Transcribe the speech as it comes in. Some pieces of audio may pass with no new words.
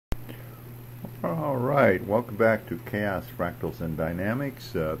All right, welcome back to Chaos, Fractals, and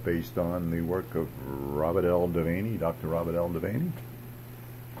Dynamics, based on the work of Robert L. Devaney, Dr. Robert L. Devaney,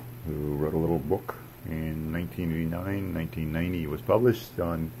 who wrote a little book in 1989, 1990. It was published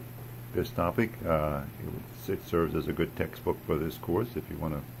on this topic. It serves as a good textbook for this course if you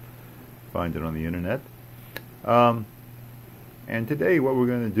want to find it on the internet. And today what we're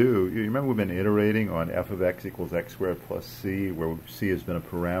going to do, you remember we've been iterating on f of x equals x squared plus c, where c has been a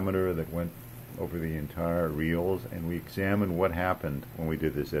parameter that went over the entire reals, and we examined what happened when we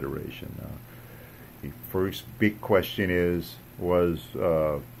did this iteration. The first big question was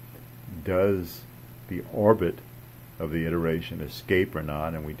does the orbit of the iteration escape or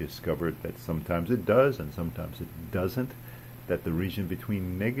not? And we discovered that sometimes it does and sometimes it doesn't, that the region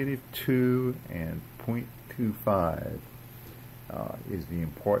between -2 and 0.25 is the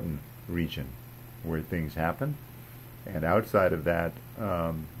important region where things happen. And outside of that,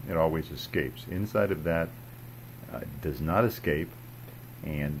 it always escapes. Inside of that, it does not escape,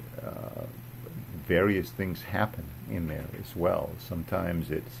 and various things happen in there as well. Sometimes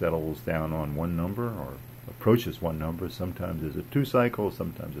it settles down on one number or approaches one number. Sometimes it's a 2 cycle,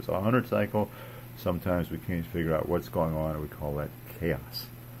 sometimes it's a 100 cycle. Sometimes we can't figure out what's going on, and we call that chaos.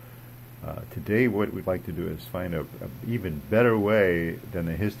 Today what we'd like to do is find a even better way than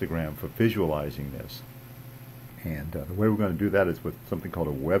the histogram for visualizing this. And the way we're going to do that is with something called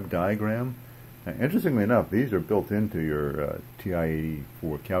a web diagram. Now, interestingly enough, these are built into your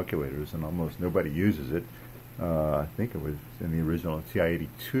TI-84 calculators, and almost nobody uses it. I think it was in the original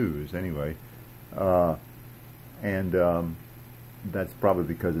TI-82s anyway. That's probably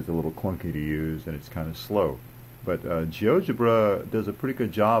because it's a little clunky to use and it's kind of slow. But GeoGebra does a pretty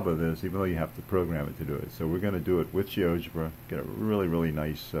good job of this, even though you have to program it to do it. So we're going to do it with GeoGebra, get a really, really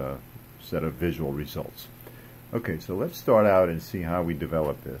nice set of visual results. Okay, so let's start out and see how we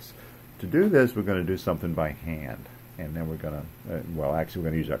develop this. To do this, we're going to do something by hand. And then we're going to, well, actually we're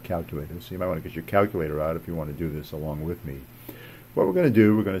going to use our calculator. So you might want to get your calculator out if you want to do this along with me. What we're going to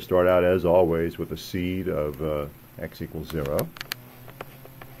do, we're going to start out, as always, with a seed of x equals 0.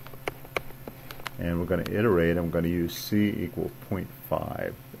 And we're going to iterate. I'm going to use c equals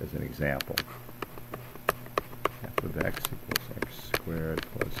 0.5 as an example. F of x equals x squared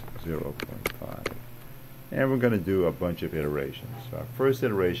plus 0.5. And we're going to do a bunch of iterations. So our first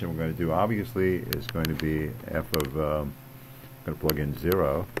iteration we're going to do, obviously, is going to be f of, I'm going to plug in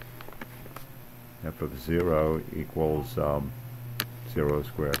 0. F of 0 equals 0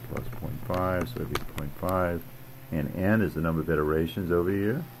 squared plus 0.5, so it'd be 0.5. And n is the number of iterations over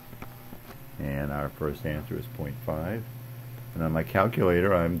here. And our first answer is 0.5. And on my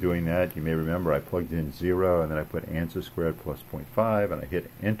calculator, I'm doing that. You may remember I plugged in 0, and then I put answer squared plus 0.5, and I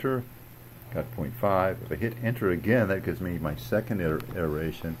hit enter. Got 0.5. If I hit enter again, that gives me my second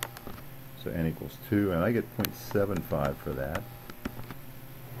iteration. So n equals 2, and I get 0.75 for that.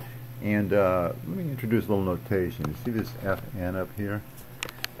 And let me introduce a little notation. You see this fn up here?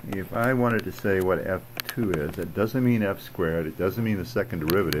 If I wanted to say what f2 is, it doesn't mean f squared, it doesn't mean the second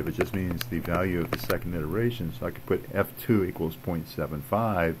derivative, it just means the value of the second iteration. So I could put f2 equals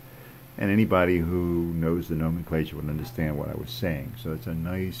 0.75, and anybody who knows the nomenclature would understand what I was saying. So it's a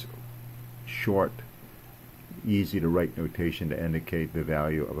nice, short, easy to write notation to indicate the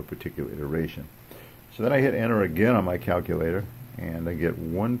value of a particular iteration. So then I hit enter again on my calculator, and I get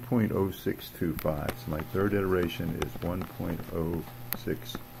 1.0625. So my third iteration is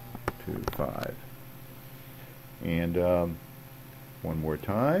 1.0625. And one more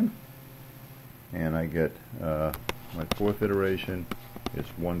time, and I get my fourth iteration is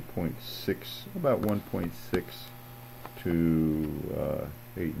 1.6, about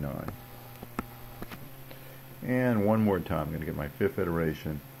 1.6289. And one more time, I'm going to get my fifth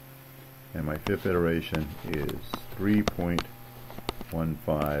iteration, and my fifth iteration is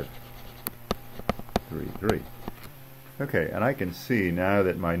 3.1533. Okay, and I can see now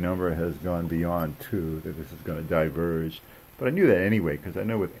that my number has gone beyond 2 that this is going to diverge. But I knew that anyway, because I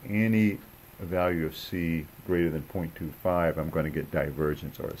know with any value of c greater than 0.25, I'm going to get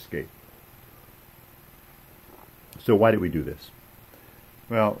divergence or escape. So why did we do this?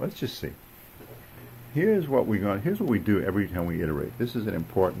 Well, let's just see. Here's what we do every time we iterate. This is an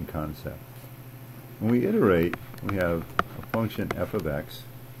important concept. When we iterate, we have a function f of x,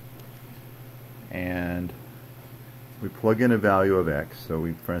 and we plug in a value of x. So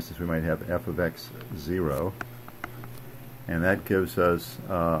for instance, we might have f of x 0, and that gives us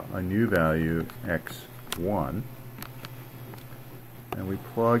a new value x1, and we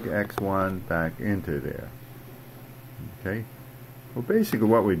plug x1 back into there. Okay. Well, basically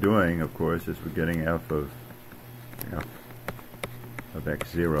what we're doing, of course, is we're getting f of of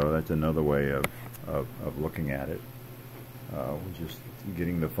x0. That's another way of looking at it. We're just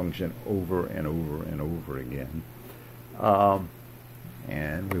getting the function over and over and over again.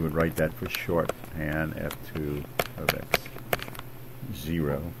 And we would write that for shorthand f2 of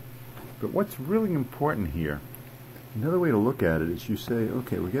x0. But what's really important here, another way to look at it is you say,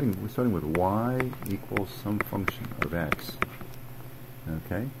 okay, we're starting with y equals some function of x.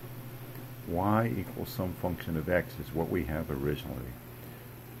 Okay? Y equals some function of x is what we have originally.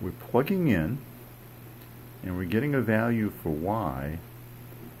 We're plugging in, and we're getting a value for y,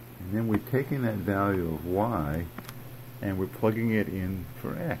 and then we're taking that value of y, and we're plugging it in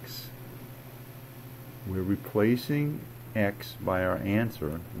for x. We're replacing x by our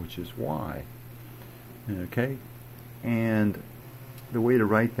answer, which is y. Okay? And the way to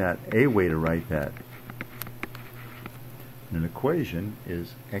write that, a way to write that in an equation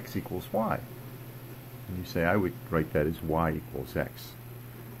is x equals y. And you say, I would write that as y equals x.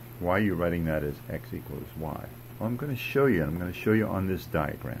 Why are you writing that as x equals y? Well, I'm going to show you, and I'm going to show you on this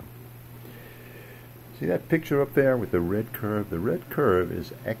diagram. See that picture up there with the red curve? The red curve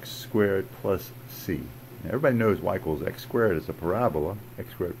is x squared plus c. Now, everybody knows y equals x squared is a parabola.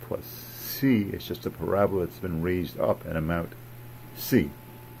 X squared plus c is just a parabola that's been raised up an amount c.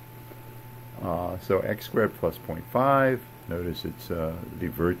 So x squared plus 0.5. Notice it's the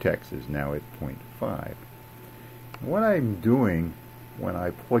vertex is now at 0.5. What I'm doing when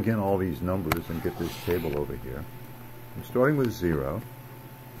I plug in all these numbers and get this table over here, I'm starting with 0.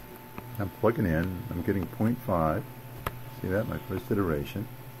 I'm plugging in. I'm getting 0.5. See that? My first iteration.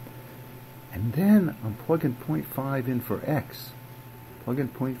 And then I'm plugging 0.5 in for x. Plugging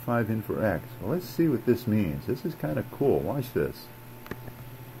 0.5 in for x. Well, let's see what this means. This is kind of cool. Watch this.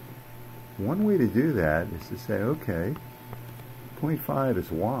 One way to do that is to say, okay, 0.5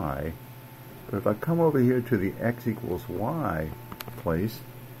 is y, but if I come over here to the x equals y place,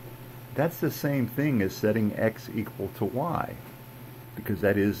 that's the same thing as setting x equal to y, because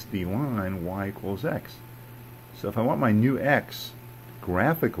that is the line y equals x. So if I want my new x,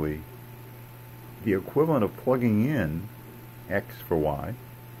 graphically, the equivalent of plugging in x for y,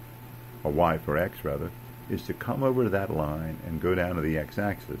 or y for x rather, is to come over to that line and go down to the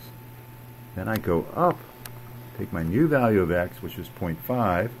x-axis. Then I go up, take my new value of x, which is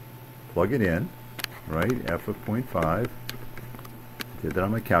 0.5, plug it in, right, f of 0.5, did that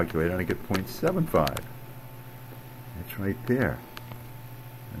on my calculator, and I get 0.75. That's right there.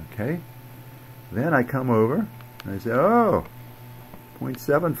 Okay? Then I come over, and I say, oh,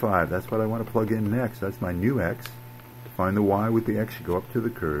 0.75, that's what I want to plug in next. That's my new x. To find the y with the x, you go up to the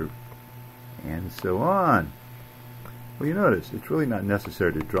curve, and so on. Well, you notice, it's really not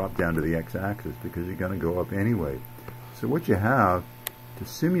necessary to drop down to the x-axis because you're going to go up anyway. So what you have to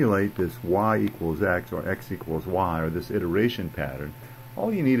simulate this y equals x or x equals y, or this iteration pattern,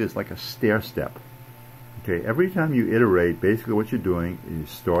 all you need is like a stair step. Okay, every time you iterate, basically what you're doing is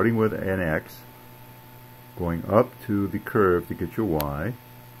starting with an x, going up to the curve to get your y,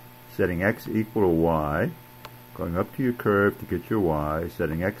 setting x equal to y, going up to your curve to get your y,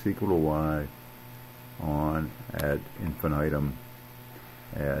 setting x equal to y, on ad infinitum,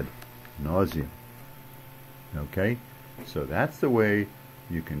 ad nauseum. Okay? So that's the way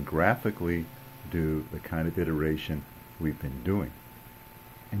you can graphically do the kind of iteration we've been doing.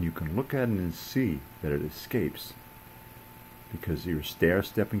 And you can look at it and see that it escapes, because you're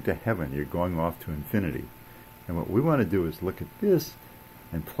stair-stepping to heaven. You're going off to infinity. And what we want to do is look at this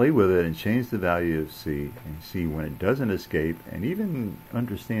and play with it and change the value of c and see when it doesn't escape, and even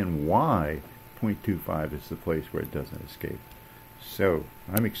understand why 0.25 is the place where it doesn't escape. So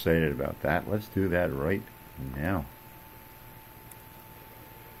I'm excited about that. Let's do that right now.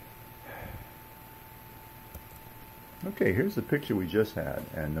 Okay, here's the picture we just had,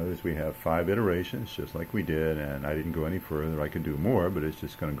 and notice we have 5 iterations just like we did, and I didn't go any further. I could do more, but it's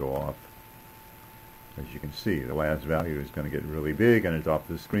just going to go off. As you can see, the last value is going to get really big and it's off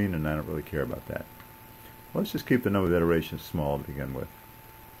the screen, and I don't really care about that. Let's just keep the number of iterations small to begin with.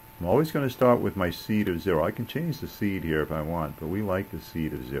 I'm always going to start with my seed of 0. I can change the seed here if I want, but we like the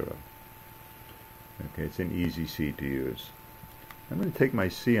seed of 0. Okay, it's an easy seed to use. I'm going to take my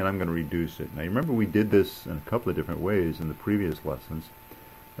c and I'm going to reduce it. Now, you remember we did this in a couple of different ways in the previous lessons.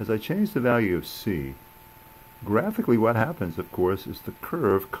 As I change the value of c, graphically what happens, of course, is the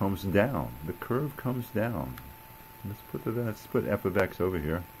curve comes down. The curve comes down. Let's put f of x over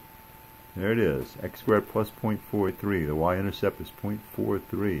here. There it is, x squared plus 0.43. The y-intercept is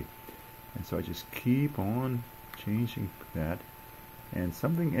 0.43. And so I just keep on changing that, and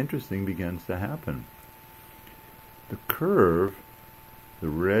something interesting begins to happen. The curve, the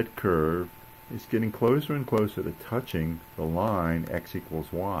red curve, it's getting closer and closer to touching the line x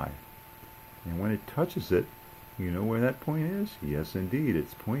equals y. And when it touches it, you know where that point is? Yes, indeed,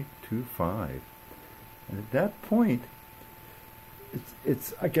 it's 0.25. And at that point,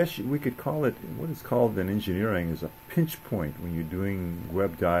 it's I guess we could call it, what is called in engineering is a pinch point when you're doing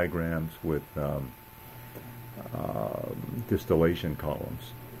web diagrams with distillation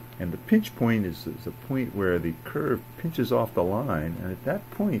columns. And the pinch point is a point where the curve pinches off the line, and at that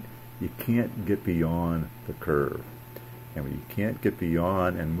point you can't get beyond the curve. And when you can't get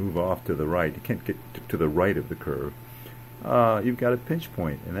beyond and move off to the right, you can't get to the right of the curve, you've got a pinch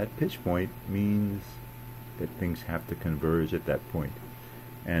point, and that pinch point means that things have to converge at that point.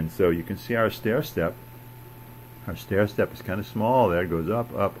 And so you can see our stair step. Our stair step is kind of small there. It goes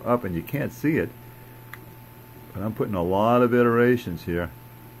up, up, up, and you can't see it. But I'm putting a lot of iterations here.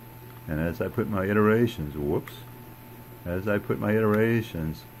 And as I put my iterations, whoops, as I put my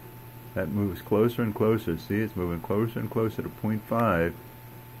iterations, that moves closer and closer. See, it's moving closer and closer to 0.5,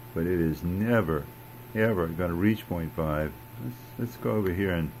 but it is never, ever going to reach 0.5. Let's go over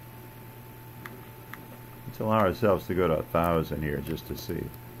here and let's allow ourselves to go to 1,000 here just to see.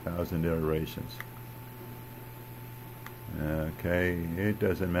 1,000 iterations. Okay, it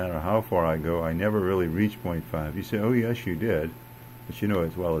doesn't matter how far I go, I never really reach 0.5. You say, oh yes you did, but you know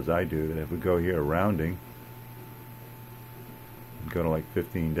as well as I do that if we go here rounding, go to like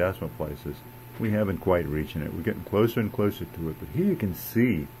 15 decimal places, we haven't quite reaching it. We're getting closer and closer to it. But here you can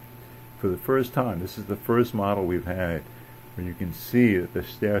see, for the first time, this is the first model we've had, where you can see that the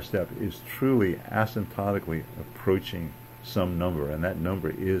stair step is truly asymptotically approaching some number, and that number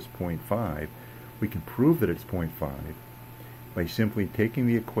is 0.5. We can prove that it's 0.5 by simply taking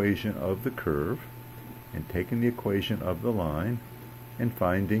the equation of the curve and taking the equation of the line and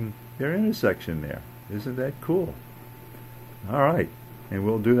finding their intersection there. Isn't that cool? Alright, and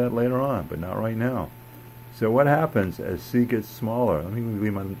we'll do that later on, but not right now. So what happens as C gets smaller?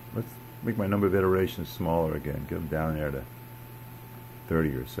 Let's make my number of iterations smaller again. Get them down there to 30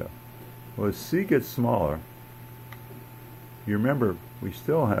 or so. Well, as C gets smaller, you remember we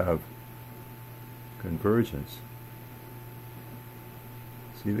still have convergence.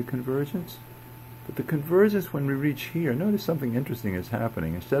 See the convergence? But the convergence when we reach here, notice something interesting is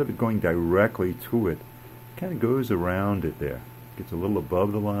happening. Instead of it going directly to it, kind of goes around it there. Gets a little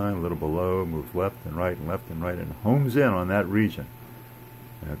above the line, a little below, moves left and right and left and right, and homes in on that region.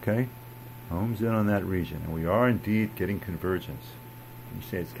 Okay? Homes in on that region. And we are indeed getting convergence. You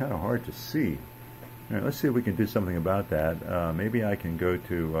say it's kind of hard to see. All right, let's see if we can do something about that. Maybe I can go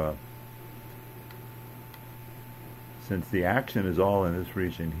to, since the action is all in this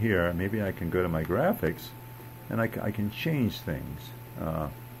region here, maybe I can go to my graphics and I can change things.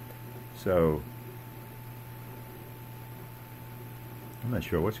 So I'm not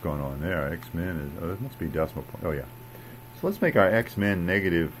sure what's going on there. X-min is, oh, it must be decimal point. Oh, yeah. So let's make our X-min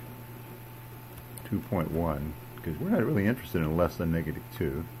negative 2.1, because we're not really interested in less than negative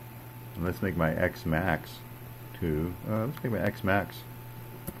 2. And let's make my X-max 2. Let's make my X-max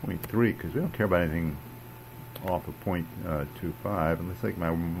 0.3, because we don't care about anything off of 0.25. And let's make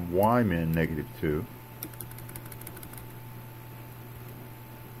my Y-min negative 2.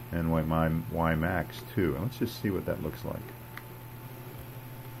 And my Y-max 2. And let's just see what that looks like.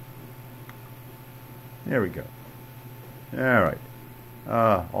 There we go. Alright.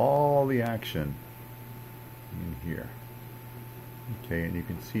 All the action in here. Okay, and you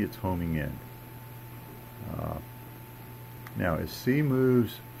can see it's homing in. Now, as C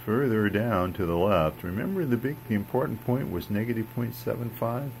moves further down to the left, remember the important point was negative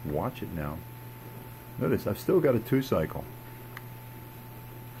 0.75? Watch it now. Notice, I've still got a 2 cycle.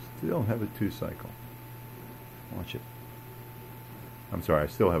 Still have a 2 cycle. Watch it. I'm sorry, I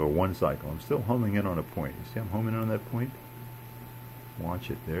still have a 1 cycle. I'm still homing in on a point. You see I'm homing in on that point? Watch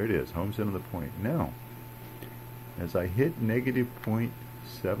it. There it is. Homes in on the point. Now, as I hit negative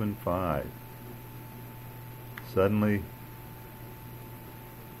 0.75, suddenly,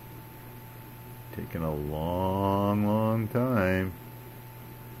 taking a long, long time,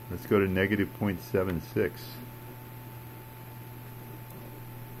 let's go to negative 0.76.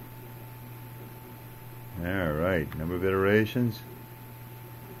 Alright, number of iterations.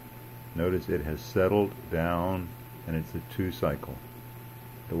 Notice it has settled down and it's a 2 cycle.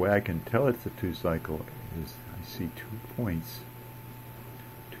 The way I can tell it's a 2 cycle is I see 2 points.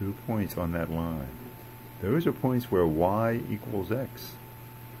 2 points on that line. Those are points where y equals x.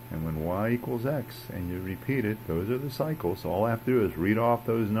 And when y equals x and you repeat it, those are the cycles. So all I have to do is read off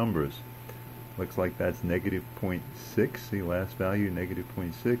those numbers. Looks like that's negative 0.6. See, last value, negative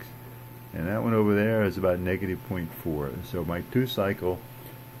 0.6. And that one over there is about negative 0.4. So my 2 cycle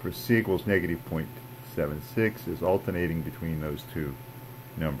for C equals negative 0.76 is alternating between those two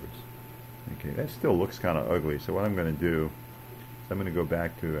numbers. Okay, that still looks kind of ugly. So what I'm going to do is I'm going to go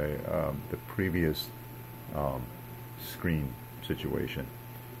back to the previous screen situation.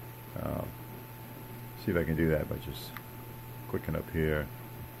 See if I can do that by just clicking up here,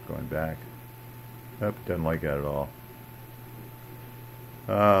 going back. Doesn't like that at all.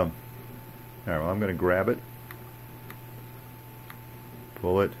 Alright, well, I'm going to grab it,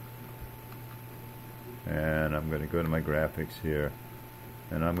 pull it, and I'm going to go to my graphics here,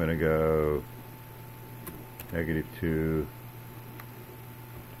 and I'm going to go -2,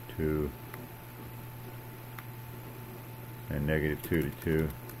 2, and -2 to 2.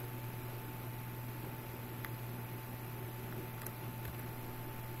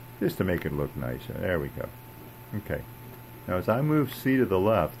 Just to make it look nicer. There we go. Okay. Now as I move C to the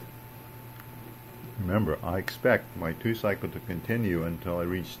left, remember, I expect my 2 cycle to continue until I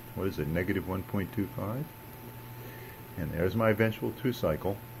reach, what is it, -1.25? And there's my eventual 2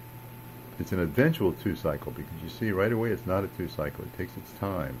 cycle. It's an eventual 2 cycle because you see right away it's not a 2 cycle. It takes its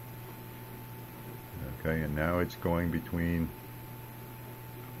time. Okay, and now it's going between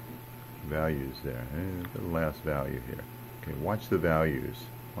values there. And the last value here. Okay, watch the values.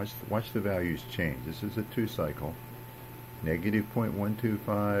 Watch the values change. This is a 2 cycle.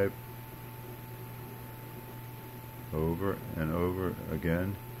 -0.125 over and over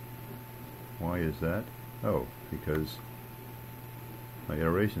again. Why is that? Oh, because my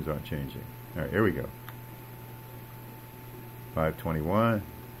iterations aren't changing. Alright, here we go. 521.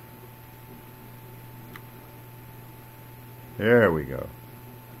 There we go.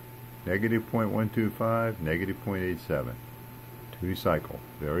 -0.125, -0.87. 2 cycle,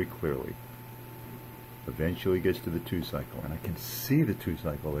 very clearly. Eventually gets to the 2 cycle, and I can see the 2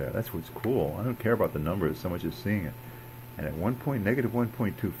 cycle there. That's what's cool. I don't care about the numbers so much as seeing it. And at one point,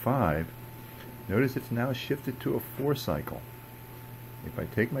 -1.25, notice it's now shifted to a 4 cycle. If I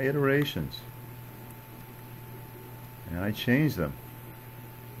take my iterations and I change them,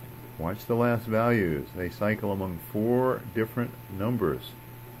 watch the last values. They cycle among 4 different numbers.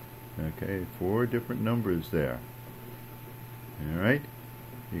 Okay, 4 different numbers there. Alright?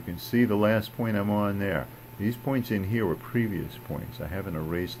 You can see the last point I'm on there. These points in here were previous points. I haven't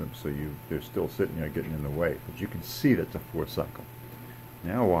erased them, so they're still sitting there getting in the way. But you can see that's a 4 cycle.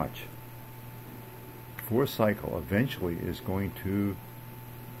 Now watch. 4 cycle eventually is going to,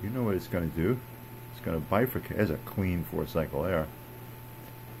 you know what it's going to do? It's going to bifurcate. There's a clean 4 cycle there.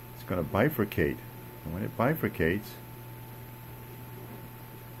 It's going to bifurcate. And when it bifurcates,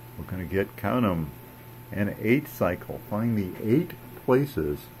 we're going to get, count them, an 8 cycle. Find the 8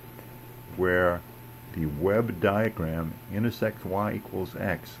 places where the web diagram intersects y equals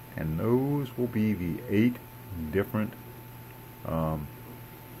x, and those will be the 8 different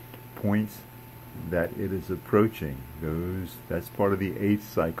points that it is approaching. That's part of the 8th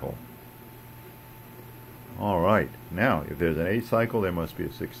cycle. Alright, now if there's an 8 cycle, there must be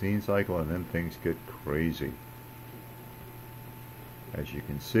a 16 cycle, and then things get crazy. As you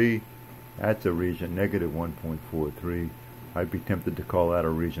can see, that's a region -1.43. I'd be tempted to call that a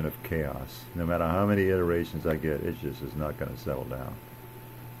region of chaos. No matter how many iterations I get, it just is not going to settle down.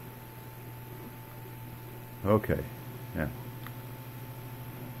 Okay, now,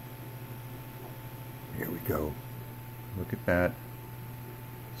 here we go. Look at that.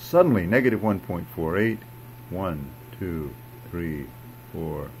 Suddenly, -1.48. 1, 2, 3,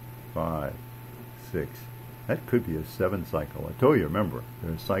 4, 5, 6. That could be a 7 cycle. I told you, remember,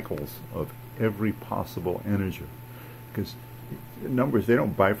 there are cycles of every possible integer. Because numbers, they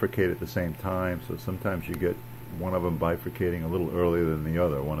don't bifurcate at the same time, so sometimes you get one of them bifurcating a little earlier than the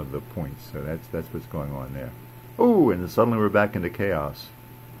other, one of the points. So that's what's going on there. Oh, and then suddenly we're back into chaos.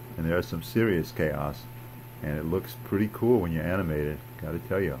 And there's some serious chaos. And it looks pretty cool when you animate it. Gotta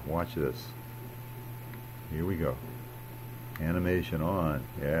tell you, watch this. Here we go. Animation on.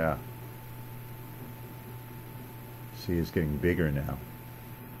 Yeah. See, it's getting bigger now.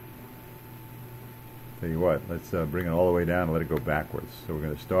 Tell you what, let's bring it all the way down and let it go backwards. So we're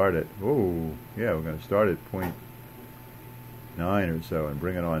going to start at, oh, yeah, we're going to start at 0.9 or so and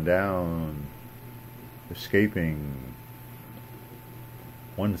bring it on down, escaping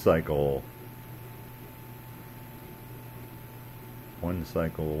 1 cycle, 1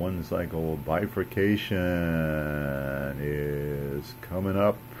 cycle, 1 cycle. Bifurcation is coming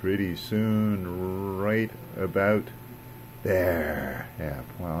up pretty soon, right about there. Yeah,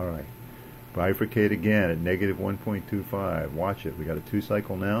 well, all right. Bifurcate again at -1.25. Watch it. We got a 2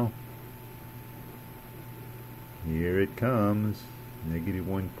 cycle now. Here it comes.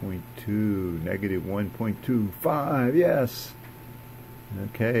 -1.2, -1.25. Yes.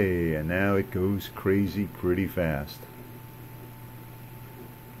 Okay, and now it goes crazy pretty fast.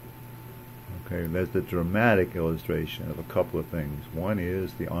 Okay, that's the dramatic illustration of a couple of things. One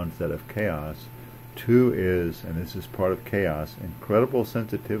is the onset of chaos. Two is, and this is part of chaos, incredible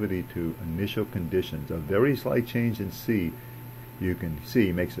sensitivity to initial conditions. A very slight change in C, you can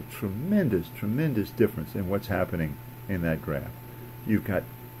see, makes a tremendous, tremendous difference in what's happening in that graph. You've got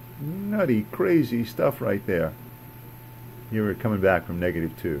nutty, crazy stuff right there. Here we're coming back from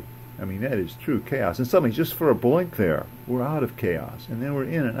 -2. I mean, that is true chaos. And suddenly, just for a blink there, we're out of chaos. And then we're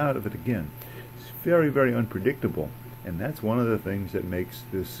in and out of it again. It's very, very unpredictable. And that's one of the things that makes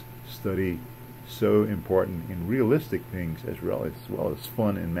this study so important in realistic things as well as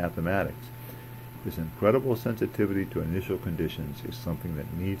fun in mathematics. This incredible sensitivity to initial conditions is something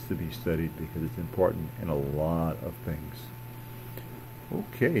that needs to be studied because it's important in a lot of things.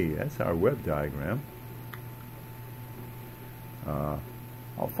 Okay, that's our web diagram.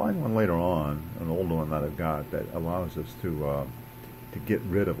 I'll find one later on, an older one that I've got, that allows us to get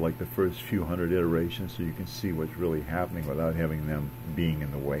rid of like the first few hundred iterations so you can see what's really happening without having them being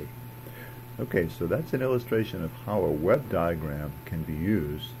in the way. Okay, so that's an illustration of how a web diagram can be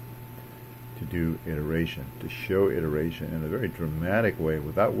used to do iteration, to show iteration in a very dramatic way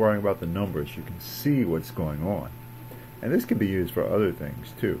without worrying about the numbers. You can see what's going on. And this can be used for other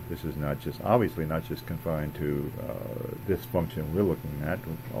things too. This is not just, obviously not just confined to this function we're looking at.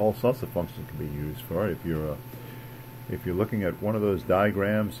 All sorts of functions can be used for it. If you're looking at one of those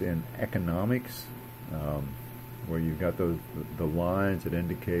diagrams in economics, where you've got the lines that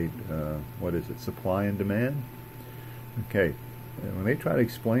indicate what is it, supply and demand. Okay, when they try to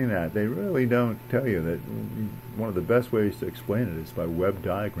explain that, they really don't tell you that one of the best ways to explain it is by web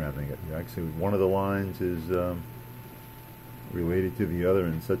diagramming it. Actually, one of the lines is related to the other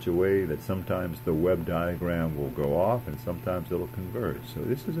in such a way that sometimes the web diagram will go off and sometimes it'll converge. So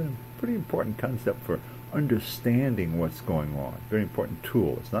this is a pretty important concept for understanding what's going on. Very important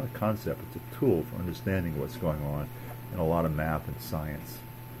tool. It's not a concept, it's a tool for understanding what's going on in a lot of math and science.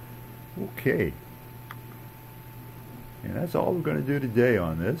 Okay. And that's all we're going to do today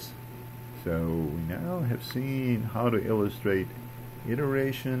on this. So we now have seen how to illustrate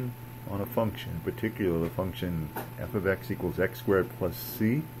iteration on a function, in particular the function f of x equals x squared plus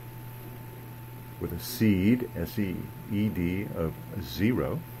c, with a seed, S-E-E-D, of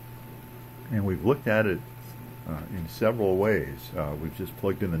 0. And we've looked at it in several ways. We've just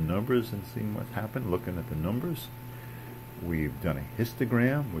plugged in the numbers and seen what happened, looking at the numbers. We've done a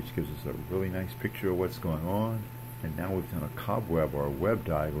histogram, which gives us a really nice picture of what's going on. And now we've done a cobweb or a web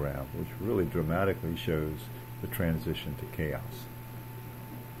diagram, which really dramatically shows the transition to chaos.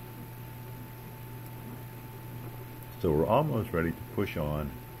 So we're almost ready to push on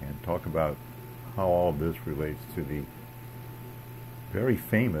and talk about how all of this relates to the very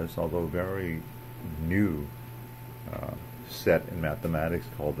famous, although very new, set in mathematics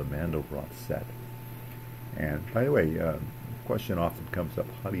called the Mandelbrot set. And by the way, the question often comes up,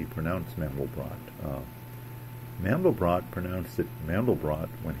 how do you pronounce Mandelbrot? Mandelbrot pronounced it Mandelbrot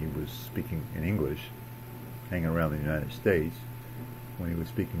when he was speaking in English, hanging around the United States. When he was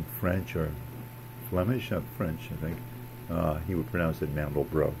speaking French or Flemish, French, I think, he would pronounce it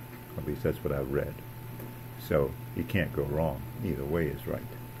Mandelbrot. At least that's what I've read. So you can't go wrong. Either way is right,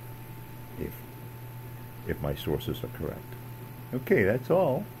 if my sources are correct. Okay, that's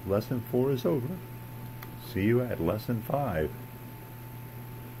all. Lesson 4 is over. See you at Lesson 5.